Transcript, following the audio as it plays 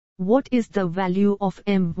What is the value of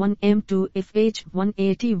M1 M2 if H1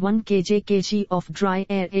 81 kg of dry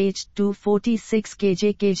air, H2 46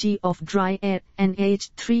 kg of dry air, and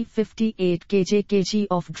H3 58 kg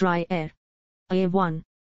of dry air? A1,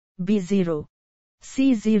 B 0,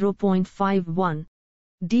 C 0.51,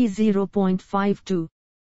 D 0.52.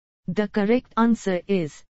 The correct answer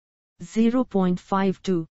is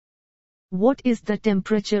 0.52. What is the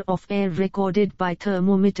temperature of air recorded by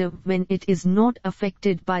thermometer when it is not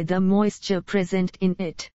affected by the moisture present in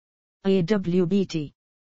it? A WBT,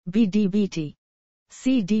 B DBT,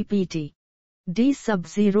 C DBT, D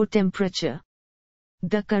sub-zero temperature.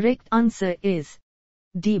 The correct answer is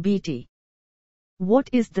DBT.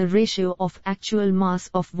 What is the ratio of actual mass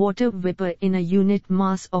of water vapor in a unit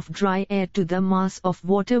mass of dry air to the mass of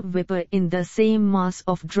water vapor in the same mass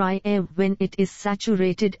of dry air when it is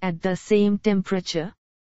saturated at the same temperature?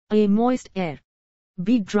 A moist air,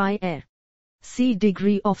 B dry air, C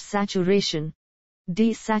degree of saturation,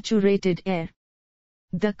 D saturated air.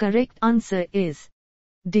 The correct answer is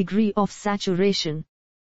degree of saturation.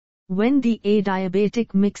 When the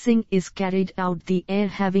adiabatic mixing is carried out, the air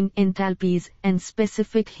having enthalpies and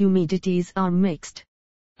specific humidities are mixed.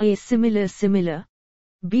 A similar similar,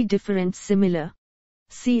 B different similar,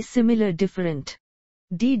 C similar different,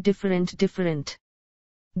 D different different.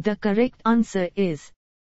 The correct answer is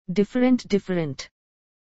different different.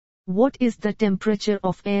 What is the temperature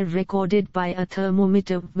of air recorded by a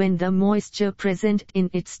thermometer when the moisture present in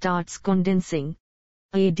it starts condensing?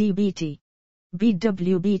 A DBT, B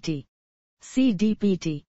WBT, C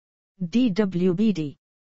DBT, D WBT.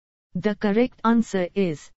 The correct answer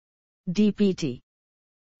is DBT.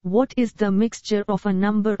 What is the mixture of a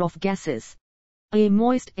number of gases? A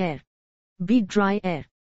moist air, B dry air,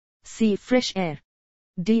 C fresh air,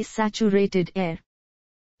 D saturated air.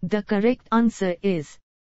 The correct answer is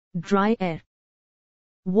dry air.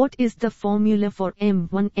 What is the formula for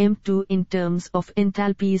M1 M2 in terms of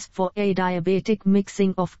enthalpies for adiabatic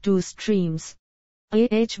mixing of two streams? A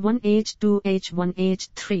H1 H2 H1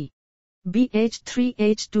 H3, B H3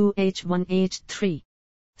 H2 H1 H3,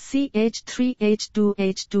 C H3 H2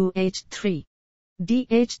 H2 H3, D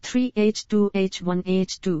H3 H2 H1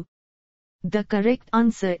 H2. The correct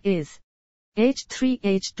answer is H3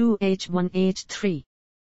 H2 H1 H3.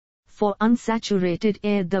 For unsaturated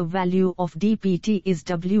air, the value of DBT is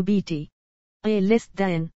WBT. A less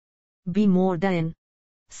than, B more than,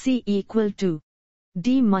 C equal to,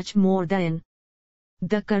 D much more than.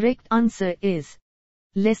 The correct answer is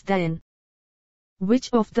less than. Which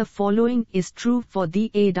of the following is true for the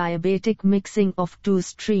adiabatic mixing of two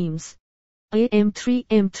streams? A M3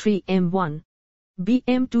 M3 M1, B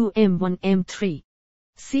M2 M1 M3,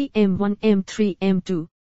 C M1 M3 M2,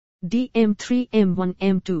 D M3 M1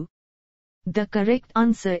 M2. The correct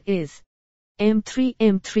answer is M3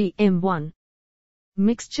 M3 M1.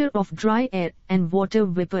 Mixture of dry air and water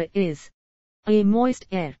vapor is A moist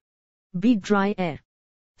air, B dry air,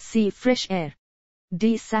 C fresh air,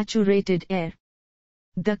 D saturated air.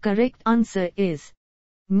 The correct answer is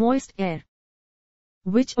moist air.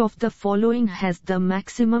 Which of the following has the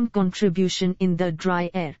maximum contribution in the dry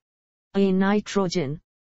air? A nitrogen,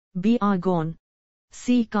 B argon,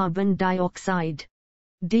 C carbon dioxide,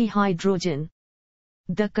 D hydrogen.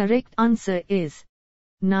 The correct answer is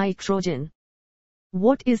nitrogen.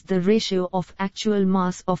 What is the ratio of actual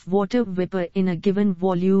mass of water vapor in a given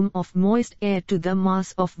volume of moist air to the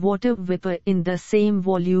mass of water vapor in the same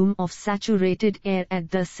volume of saturated air at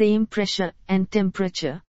the same pressure and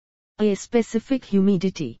temperature? A specific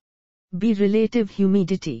humidity, B relative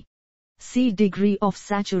humidity, C degree of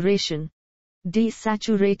saturation, D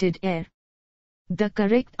saturated air. The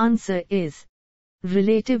correct answer is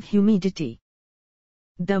relative humidity.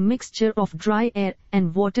 The mixture of dry air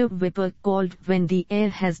and water vapor called when the air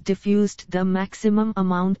has diffused the maximum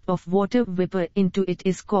amount of water vapor into it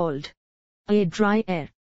is called A dry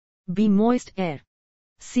air, B moist air,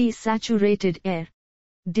 C saturated air,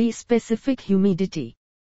 D specific humidity.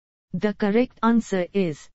 The correct answer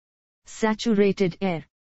is saturated air.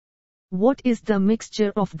 What is the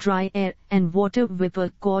mixture of dry air and water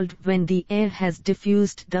vapor called when the air has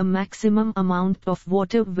diffused the maximum amount of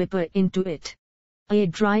water vapor into it? A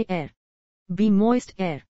dry air, B moist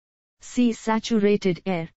air, C saturated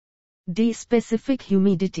air, D specific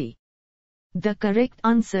humidity. The correct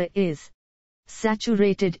answer is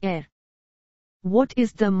saturated air. What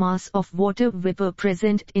is the mass of water vapor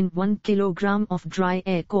present in 1 kilogram of dry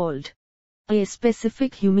air called? A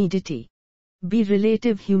specific humidity, B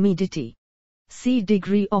relative humidity, C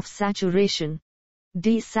degree of saturation,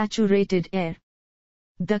 D saturated air.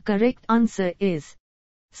 The correct answer is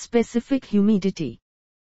specific humidity.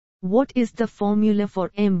 What is the formula for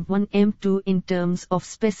M1 M2 in terms of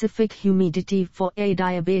specific humidity for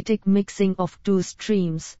adiabatic mixing of two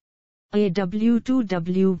streams? A W2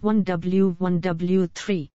 W1 W1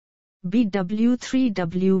 W3. B W3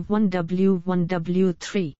 W1 W1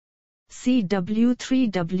 W3. C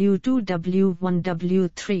W3 W2 W1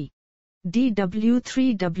 W3. D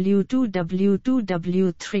W3 W2 W2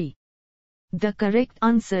 W3. The correct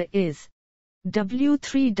answer is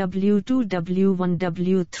W3 W2 W1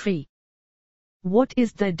 W3. What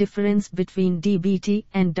is the difference between DBT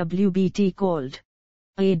and WBT called?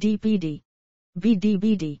 A DPD. B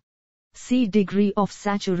DBT. C degree of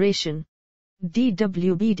saturation. D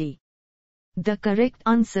WBT. The correct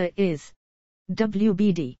answer is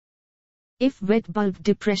WBT. If wet bulb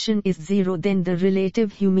depression is 0, then the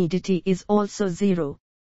relative humidity is also 0.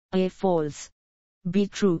 A false. B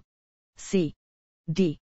true. C.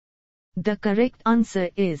 D. The correct answer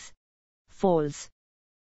is false.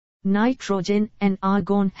 Nitrogen and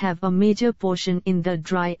argon have a major portion in the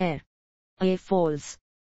dry air. A false.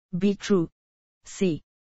 B true. C.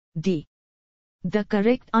 D. The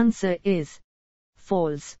correct answer is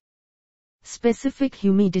false. Specific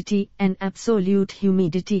humidity and absolute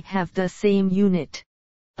humidity have the same unit.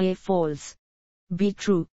 A false. B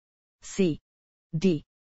true. C. D.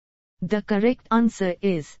 The correct answer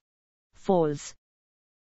is false.